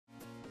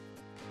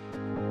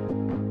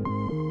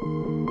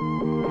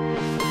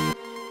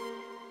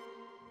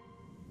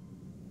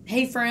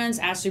Hey friends,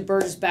 Ashley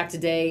Berges back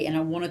today, and I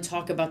want to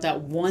talk about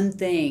that one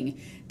thing,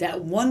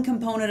 that one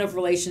component of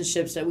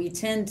relationships that we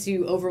tend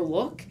to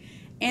overlook.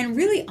 And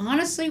really,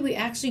 honestly, we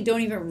actually don't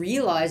even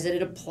realize that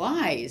it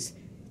applies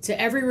to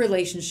every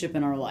relationship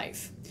in our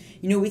life.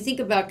 You know, we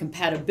think about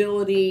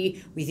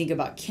compatibility, we think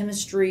about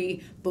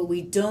chemistry, but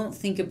we don't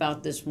think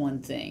about this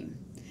one thing.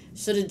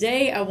 So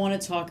today I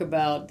want to talk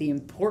about the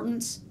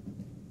importance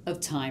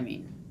of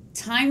timing.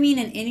 Timing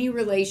in any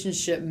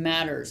relationship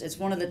matters. It's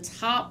one of the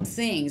top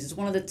things, it's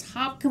one of the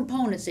top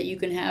components that you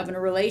can have in a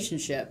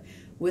relationship.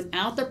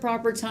 Without the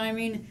proper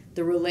timing,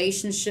 the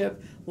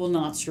relationship will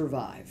not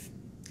survive.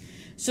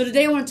 So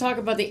today I want to talk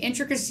about the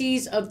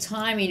intricacies of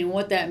timing and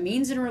what that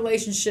means in a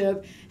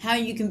relationship, how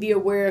you can be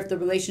aware if the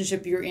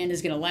relationship you're in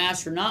is going to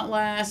last or not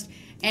last,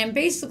 and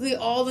basically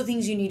all the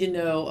things you need to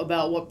know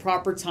about what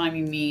proper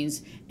timing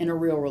means in a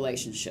real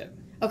relationship.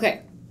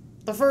 Okay,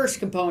 the first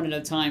component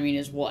of timing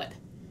is what?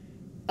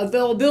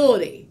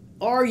 Availability.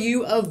 Are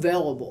you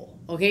available?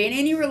 Okay, in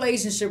any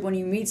relationship, when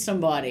you meet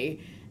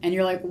somebody and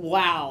you're like,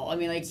 wow, I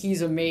mean, like,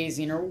 he's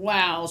amazing, or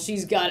wow,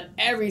 she's got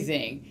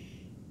everything.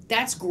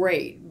 That's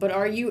great, but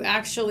are you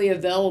actually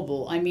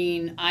available? I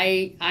mean,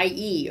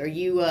 i.e., are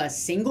you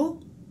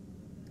single?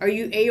 Are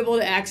you able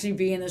to actually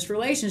be in this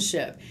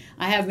relationship?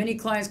 I have many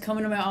clients come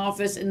into my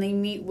office and they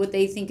meet what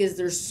they think is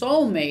their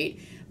soulmate,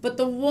 but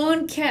the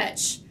one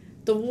catch,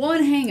 the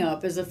one hang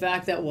up is the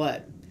fact that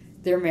what?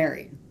 They're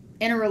married,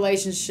 in a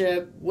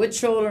relationship, with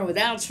children,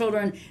 without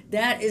children.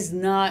 That is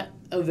not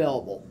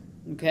available,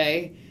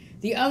 okay?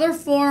 The other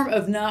form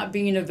of not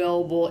being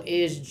available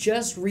is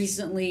just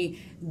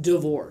recently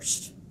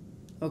divorced,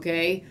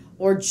 okay?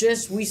 Or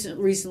just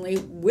recently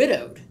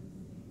widowed.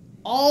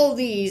 All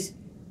these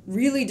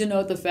really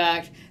denote the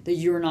fact that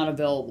you're not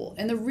available.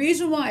 And the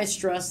reason why I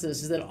stress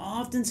this is that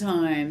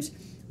oftentimes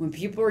when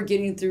people are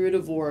getting through a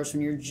divorce,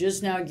 when you're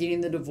just now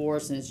getting the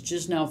divorce and it's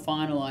just now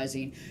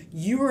finalizing,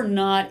 you are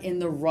not in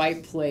the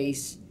right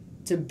place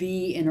to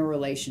be in a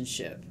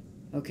relationship,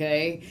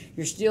 okay?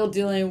 You're still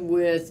dealing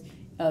with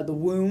the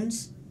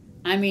wounds.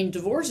 I mean,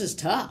 divorce is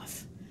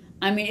tough.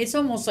 I mean, it's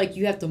almost like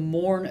you have to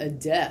mourn a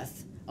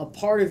death, a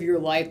part of your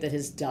life that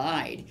has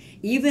died.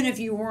 Even if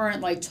you weren't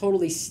like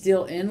totally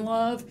still in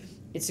love,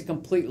 it's a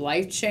complete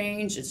life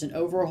change. It's an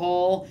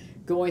overhaul.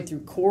 Going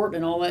through court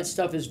and all that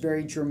stuff is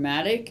very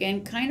dramatic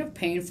and kind of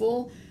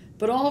painful.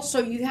 But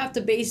also you have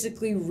to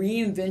basically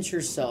reinvent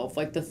yourself,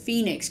 like the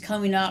phoenix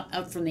coming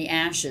up from the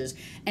ashes.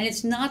 And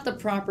it's not the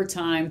proper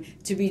time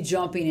to be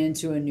jumping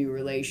into a new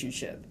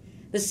relationship.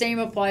 The same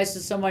applies to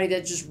somebody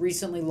that just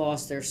recently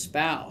lost their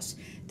spouse.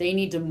 They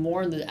need to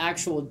mourn the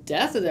actual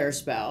death of their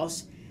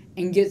spouse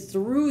and get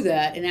through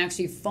that and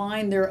actually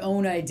find their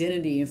own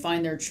identity and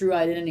find their true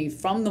identity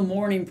from the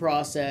mourning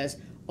process,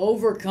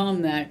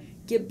 overcome that,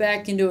 get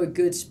back into a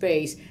good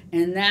space,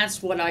 and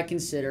that's what I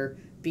consider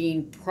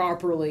being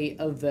properly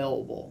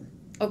available.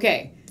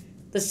 Okay,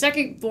 the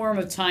second form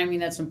of timing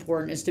that's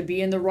important is to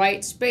be in the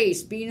right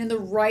space, being in the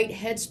right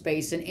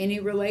headspace in any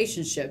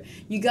relationship.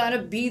 You got to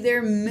be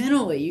there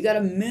mentally. You got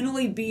to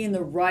mentally be in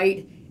the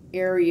right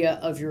area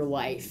of your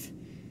life.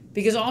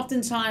 Because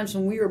oftentimes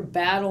when we are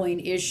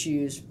battling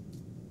issues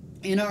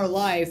in our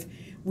life,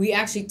 we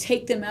actually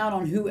take them out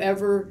on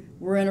whoever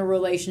we're in a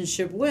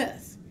relationship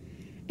with.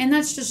 And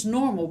that's just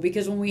normal,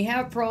 because when we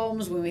have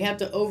problems, when we have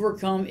to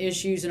overcome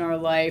issues in our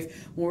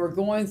life, when we're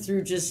going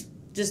through just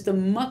the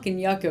muck and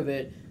yuck of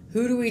it,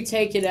 who do we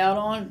take it out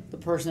on? The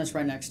person that's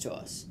right next to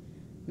us.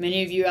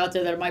 Many of you out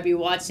there that might be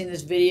watching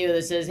this video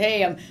that says,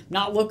 hey, I'm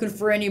not looking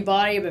for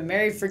anybody. I've been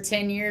married for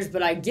 10 years,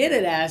 but I get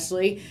it,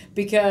 Ashley,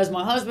 because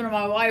my husband or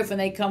my wife, when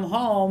they come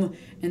home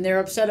and they're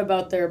upset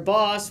about their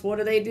boss,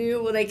 what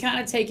do? Well, they kind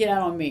of take it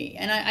out on me.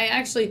 And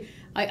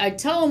I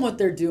tell them what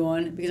they're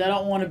doing because I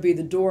don't want to be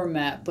the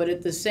doormat, but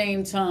at the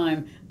same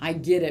time, I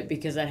get it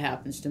because that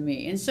happens to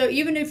me. And so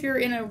even if you're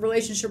in a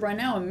relationship right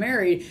now and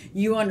married,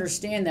 you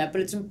understand that,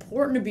 but it's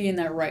important to be in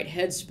that right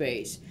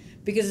headspace,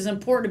 because it's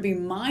important to be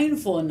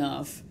mindful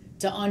enough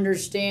to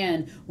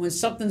understand when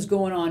something's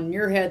going on in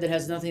your head that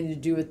has nothing to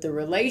do with the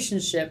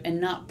relationship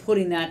and not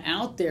putting that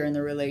out there in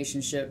the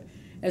relationship,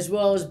 as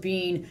well as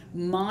being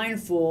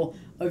mindful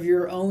of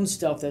your own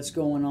stuff that's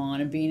going on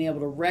and being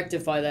able to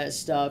rectify that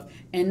stuff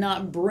and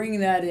not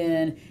bring that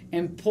in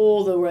and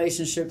pull the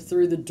relationship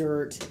through the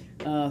dirt,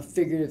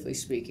 figuratively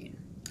speaking.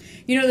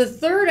 You know, the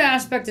third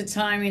aspect of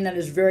timing that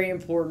is very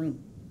important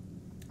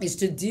is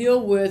to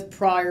deal with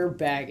prior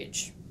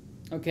baggage.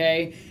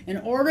 Okay, in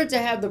order to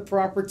have the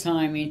proper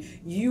timing,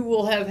 you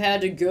will have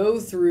had to go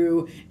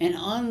through and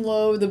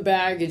unload the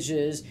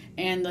baggages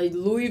and the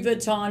Louis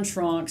Vuitton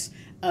trunks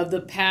of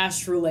the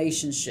past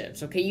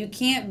relationships. Okay, you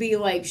can't be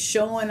like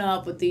showing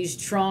up with these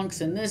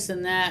trunks and this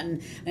and that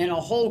and a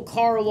whole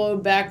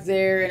carload back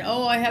there and,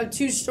 oh, I have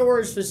 2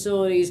 storage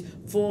facilities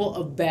full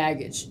of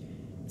baggage.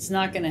 It's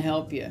not going to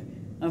help you.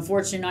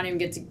 Unfortunately, you're not even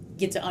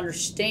get to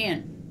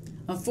understand.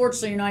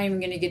 Unfortunately, you're not even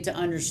going to get to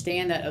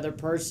understand that other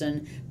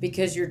person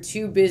because you're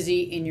too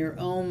busy in your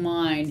own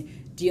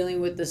mind dealing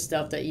with the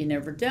stuff that you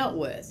never dealt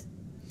with.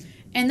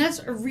 And that's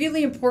a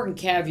really important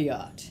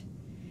caveat.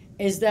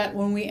 is that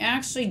when we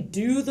actually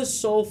do the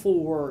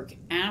soulful work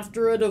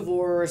after a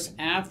divorce,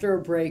 after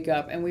a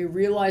breakup, and we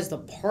realize the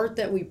part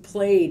that we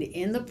played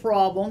in the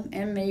problem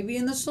and maybe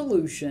in the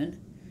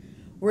solution,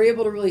 we're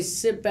able to really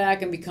sit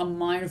back and become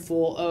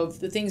mindful of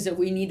the things that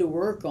we need to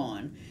work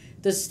on,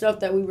 the stuff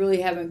that we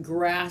really haven't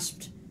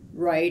grasped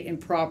right and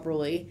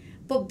properly,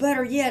 but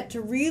better yet, to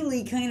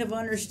really kind of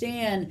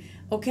understand,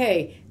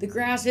 okay, the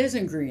grass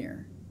isn't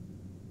greener.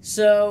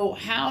 So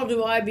how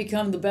do I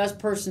become the best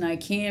person I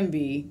can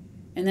be?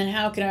 And then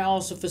how can I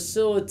also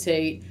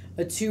facilitate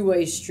a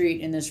two-way street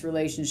in this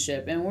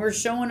relationship? And we're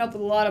showing up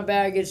with a lot of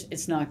baggage,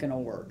 it's not going to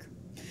work.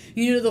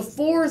 The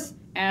fourth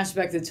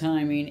aspect of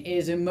timing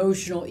is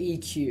emotional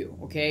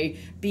EQ, okay?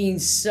 Being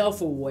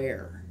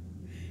self-aware.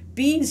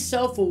 Being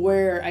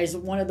self-aware is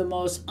one of the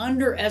most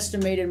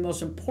underestimated,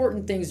 most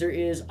important things there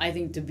is, I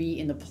think, to be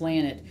in the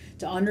planet.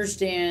 To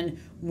understand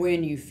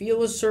when you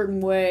feel a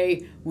certain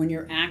way, when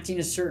you're acting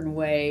a certain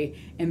way,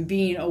 and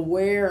being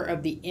aware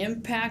of the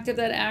impact of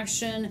that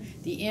action,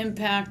 the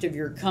impact of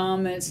your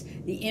comments,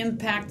 the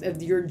impact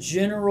of your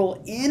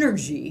general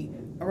energy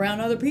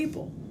around other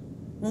people.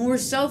 When we're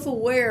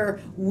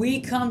self-aware,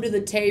 we come to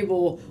the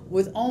table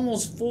with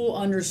almost full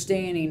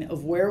understanding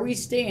of where we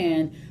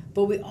stand,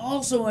 but we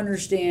also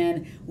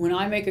understand when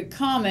I make a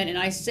comment and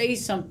I say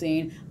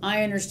something,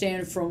 I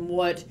understand from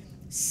what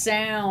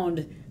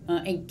sound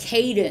and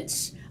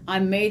cadence I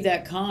made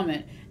that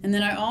comment. And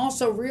then I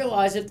also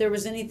realize if there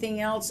was anything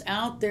else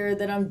out there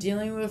that I'm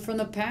dealing with from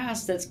the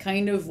past that's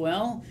kind of,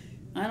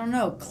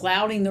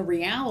 clouding the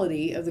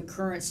reality of the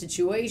current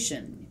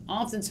situation.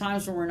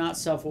 Oftentimes when we're not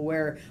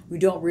self-aware, we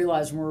don't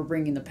realize when we're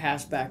bringing the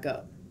past back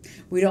up.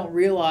 We don't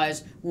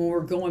realize when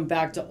we're going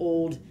back to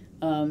old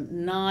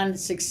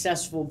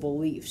non-successful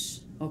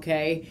beliefs,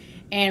 okay?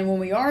 And when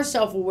we are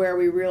self-aware,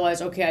 we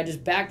realize, okay, I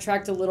just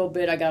backtracked a little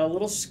bit. I got a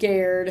little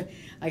scared.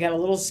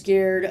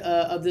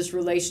 Of this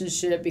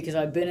relationship because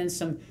I've been in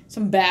some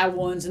bad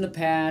ones in the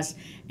past.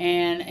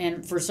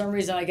 And for some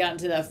reason, I got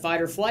into that fight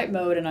or flight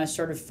mode and I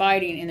started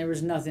fighting and there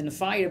was nothing to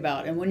fight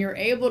about. And when you're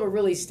able to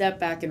really step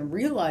back and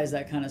realize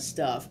that kind of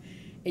stuff,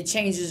 it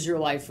changes your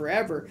life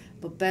forever.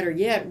 But better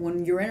yet,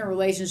 when you're in a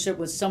relationship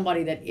with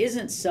somebody that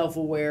isn't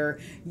self-aware,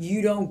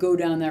 you don't go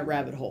down that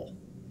rabbit hole,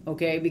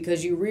 okay?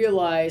 Because you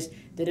realize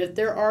that if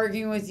they're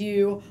arguing with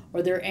you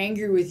or they're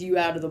angry with you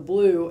out of the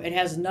blue, it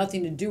has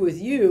nothing to do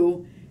with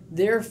you.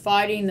 They're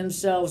fighting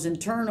themselves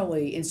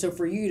internally. And so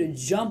for you to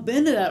jump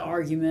into that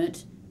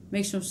argument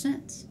makes no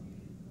sense.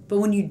 But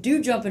when you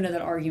do jump into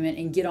that argument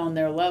and get on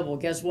their level,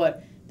 guess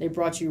what? They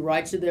brought you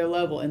right to their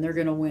level and they're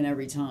going to win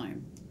every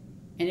time.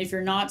 And if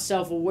you're not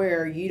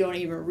self-aware, you don't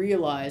even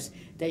realize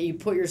that you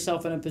put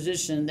yourself in a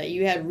position that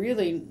you had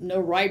really no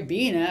right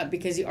being at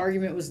because the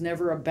argument was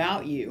never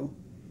about you.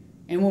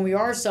 And when we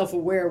are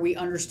self-aware, we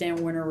understand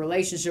we're in a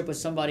relationship with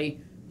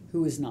somebody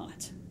who is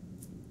not.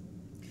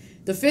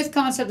 The fifth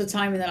concept of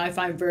timing that I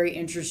find very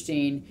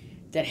interesting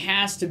that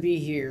has to be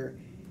here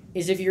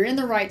is if you're in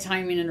the right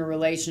timing in a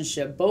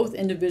relationship, both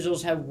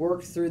individuals have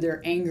worked through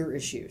their anger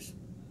issues.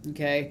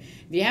 Okay,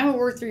 if you haven't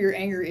worked through your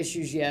anger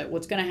issues yet,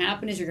 what's going to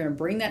happen is you're going to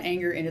bring that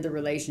anger into the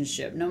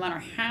relationship. No matter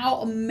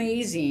how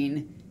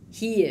amazing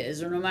he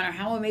is or no matter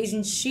how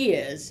amazing she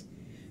is,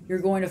 you're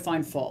going to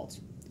find fault.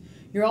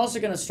 You're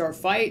also going to start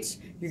fights.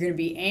 You're going to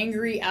be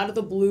angry out of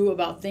the blue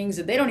about things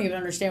that they don't even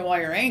understand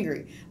why you're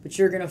angry, but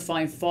you're going to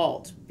find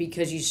fault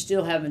because you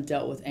still haven't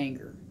dealt with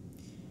anger.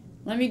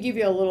 Let me give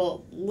you a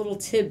little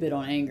tidbit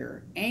on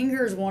anger.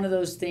 Anger is one of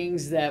those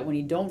things that when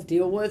you don't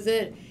deal with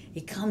it,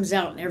 it comes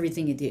out in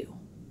everything you do.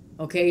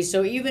 Okay,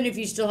 so even if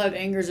you still have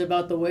angers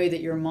about the way that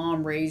your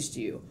mom raised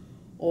you,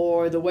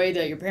 or the way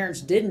that your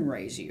parents didn't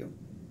raise you,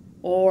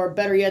 or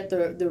better yet,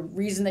 the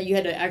reason that you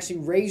had to actually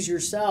raise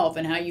yourself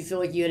and how you feel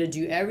like you had to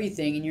do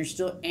everything and you're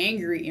still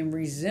angry and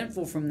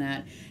resentful from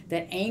that,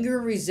 that anger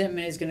and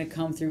resentment is going to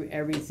come through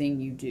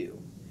everything you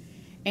do.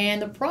 And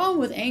the problem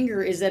with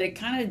anger is that it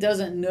kind of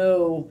doesn't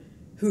know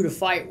who to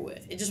fight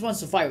with. It just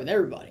wants to fight with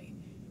everybody.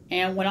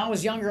 And when I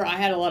was younger, I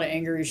had a lot of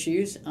anger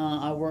issues.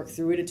 I worked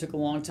through it. It took a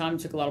long time. It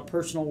took a lot of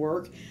personal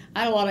work. I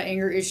had a lot of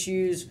anger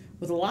issues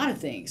with a lot of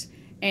things.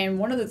 And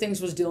one of the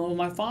things was dealing with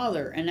my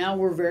father. And now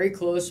we're very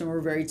close and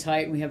we're very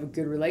tight and we have a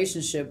good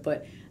relationship.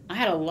 But I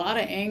had a lot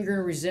of anger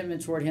and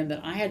resentment toward him that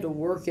I had to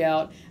work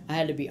out. I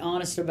had to be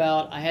honest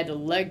about. I had to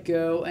let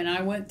go. And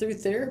I went through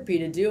therapy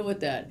to deal with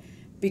that.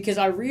 Because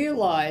I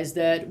realized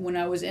that when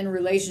I was in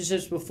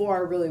relationships before I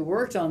really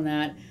worked on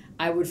that,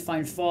 I would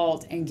find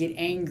fault and get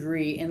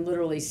angry and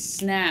literally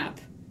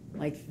snap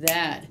like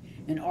that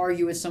and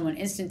argue with someone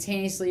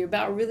instantaneously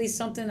about really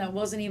something that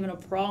wasn't even a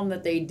problem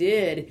that they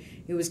did.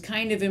 It was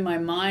kind of in my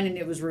mind and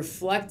it was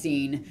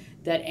reflecting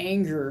that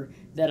anger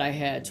that I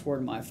had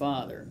toward my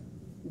father.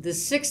 The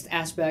sixth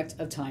aspect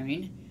of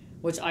timing,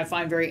 which I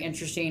find very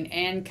interesting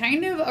and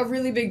kind of a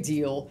really big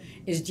deal,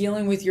 is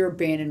dealing with your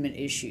abandonment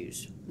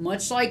issues.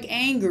 Much like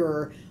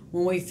anger,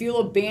 when we feel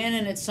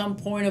abandoned at some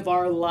point of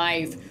our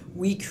life,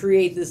 we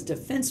create this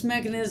defense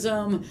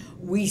mechanism.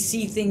 We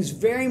see things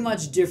very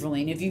much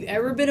differently. And if you've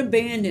ever been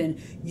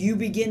abandoned, you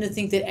begin to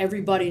think that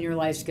everybody in your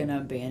life is going to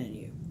abandon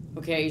you.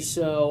 Okay,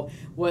 so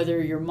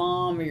whether your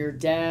mom or your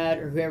dad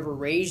or whoever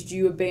raised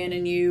you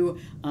abandoned you,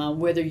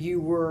 whether you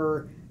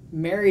were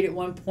married at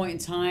one point in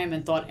time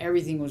and thought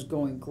everything was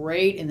going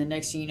great, and the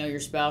next thing you know, your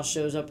spouse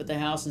shows up at the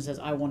house and says,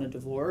 I want a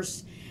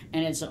divorce,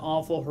 and it's an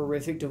awful,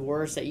 horrific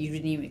divorce that you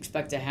didn't even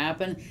expect to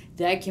happen,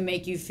 that can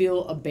make you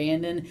feel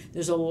abandoned.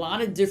 There's a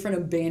lot of different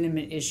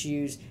abandonment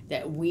issues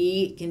that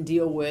we can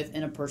deal with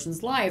in a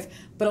person's life,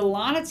 but a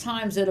lot of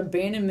times that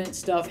abandonment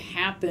stuff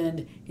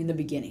happened in the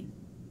beginning.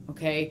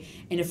 Okay,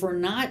 and if we're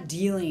not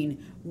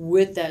dealing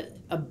with that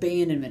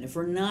abandonment, if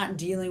we're not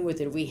dealing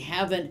with it, if we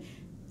haven't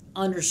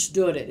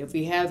understood it, if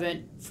we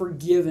haven't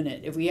forgiven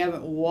it, if we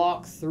haven't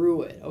walked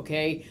through it,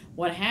 okay,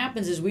 what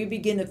happens is we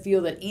begin to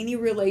feel that any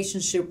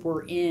relationship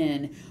we're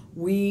in,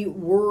 we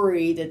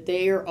worry that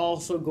they are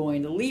also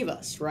going to leave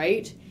us,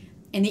 right?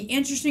 And the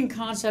interesting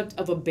concept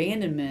of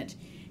abandonment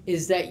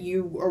is that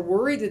you are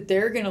worried that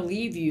they're going to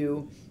leave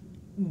you,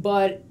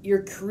 but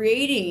you're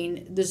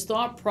creating this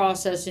thought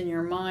process in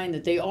your mind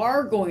that they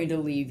are going to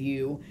leave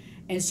you.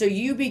 And so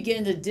you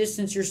begin to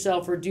distance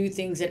yourself or do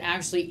things that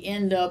actually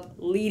end up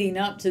leading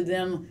up to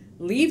them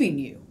leaving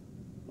you.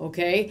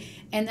 Okay?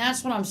 And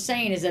that's what I'm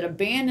saying, is that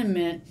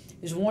abandonment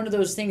is one of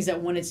those things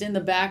that when it's in the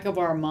back of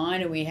our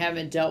mind and we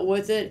haven't dealt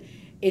with it,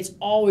 it's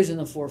always in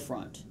the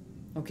forefront.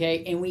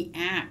 Okay? And we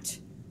act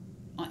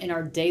in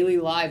our daily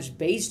lives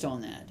based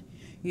on that.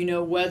 You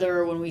know,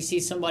 whether when we see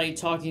somebody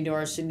talking to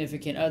our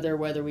significant other,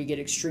 whether we get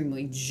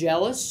extremely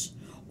jealous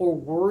or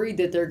worried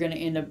that they're going to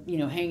end up, you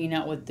know, hanging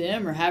out with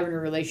them or having a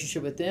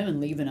relationship with them and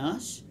leaving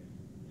us.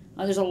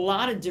 There's a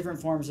lot of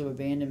different forms of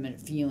abandonment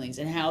feelings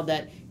and how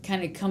that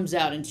kind of comes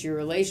out into your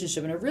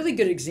relationship. And a really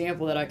good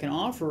example that I can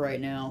offer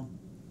right now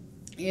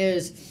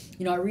is,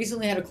 you know, I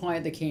recently had a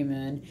client that came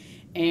in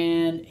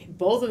and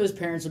both of his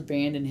parents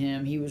abandoned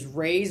him. He was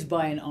raised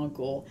by an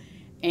uncle.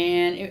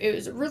 And it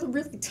was really,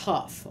 really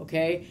tough,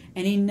 okay?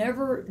 And he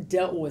never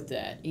dealt with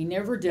that.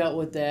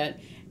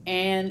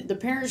 And the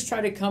parents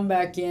tried to come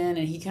back in,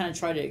 and he kind of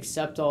tried to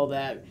accept all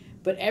that.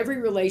 But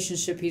every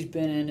relationship he's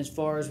been in, as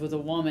far as with a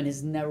woman,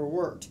 has never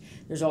worked.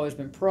 There's always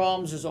been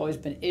problems. There's always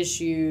been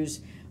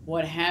issues,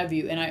 what have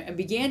you. And I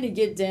began to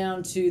get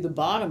down to the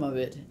bottom of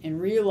it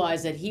and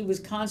realize that he was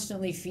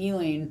constantly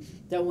feeling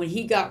that when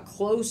he got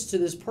close to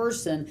this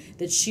person,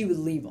 that she would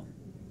leave him.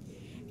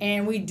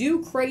 And we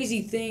do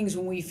crazy things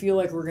when we feel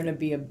like we're going to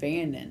be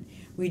abandoned.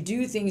 We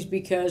do things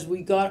because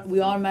we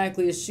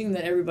automatically assume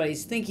that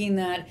everybody's thinking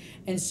that.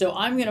 And so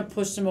I'm going to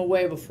push them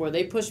away before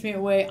they push me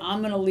away. I'm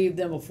going to leave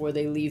them before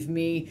they leave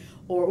me,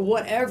 or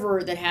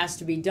whatever that has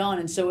to be done.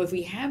 And so if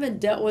we haven't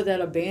dealt with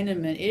that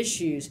abandonment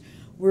issues,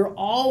 we're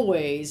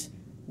always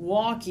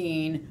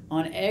walking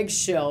on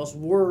eggshells,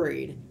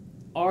 worried.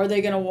 Are they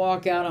going to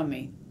walk out on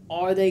me?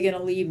 Are they going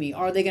to leave me?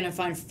 Are they going to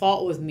find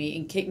fault with me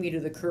and kick me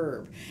to the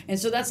curb? And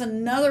so that's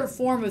another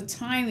form of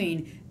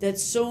timing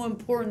that's so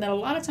important that a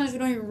lot of times we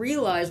don't even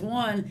realize,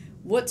 one,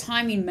 what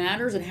timing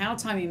matters and how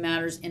timing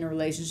matters in a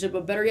relationship.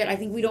 But better yet, I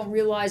think we don't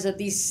realize that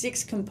these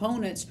 6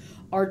 components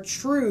are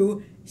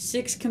true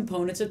 6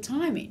 components of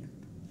timing.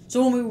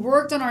 So when we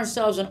worked on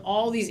ourselves in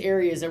all these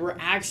areas that were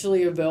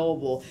actually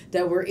available,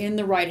 that we're in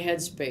the right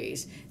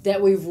headspace,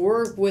 that we've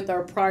worked with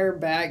our prior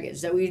baggage,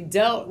 that we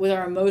dealt with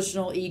our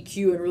emotional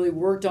EQ and really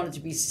worked on it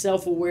to be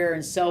self-aware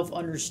and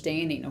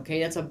self-understanding,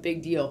 okay, that's a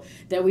big deal,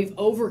 that we've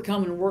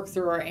overcome and worked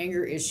through our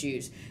anger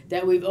issues,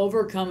 that we've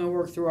overcome and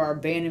worked through our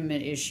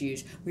abandonment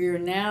issues. We are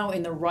now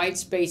in the right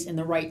space, in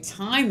the right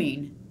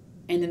timing,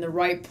 and in the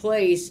right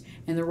place,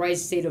 and the right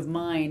state of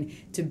mind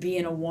to be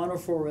in a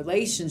wonderful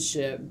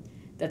relationship.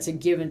 That's a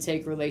give and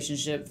take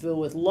relationship filled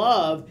with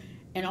love,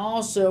 and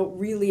also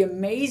really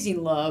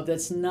amazing love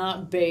that's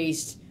not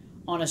based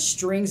on a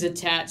strings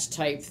attached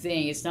type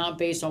thing. It's not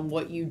based on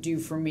what you do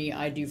for me,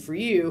 I do for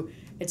you.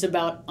 It's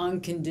about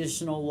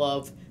unconditional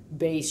love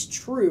based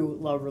true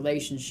love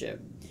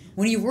relationship.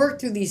 When you work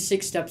through these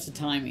 6 steps of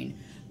timing,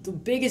 the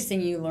biggest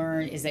thing you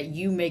learn is that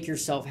you make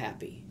yourself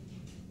happy.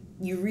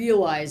 You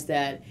realize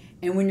that.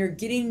 And when you're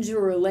getting into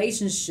a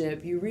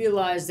relationship, you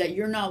realize that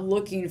you're not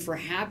looking for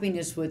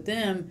happiness with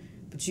them,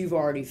 but you've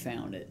already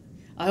found it.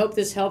 I hope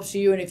this helps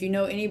you. And if you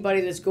know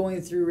anybody that's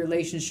going through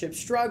relationship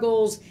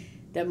struggles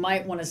that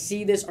might want to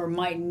see this or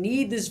might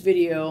need this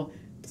video,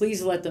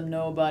 please let them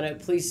know about it.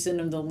 Please send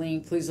them the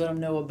link. Please let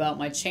them know about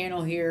my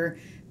channel here,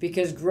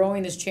 because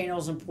growing this channel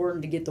is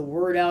important to get the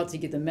word out, to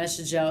get the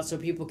message out so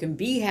people can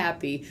be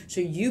happy, so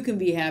you can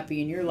be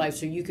happy in your life,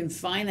 so you can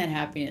find that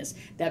happiness,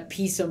 that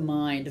peace of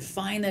mind, to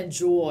find that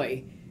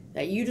joy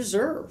that you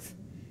deserve.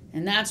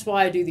 And that's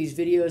why I do these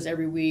videos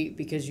every week,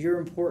 because you're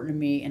important to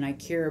me and I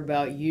care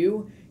about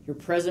you, your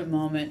present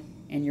moment,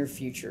 and your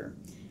future.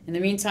 In the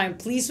meantime,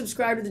 please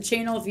subscribe to the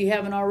channel if you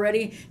haven't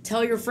already.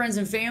 Tell your friends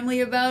and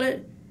family about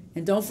it.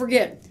 And don't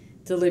forget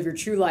to live your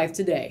true life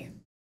today.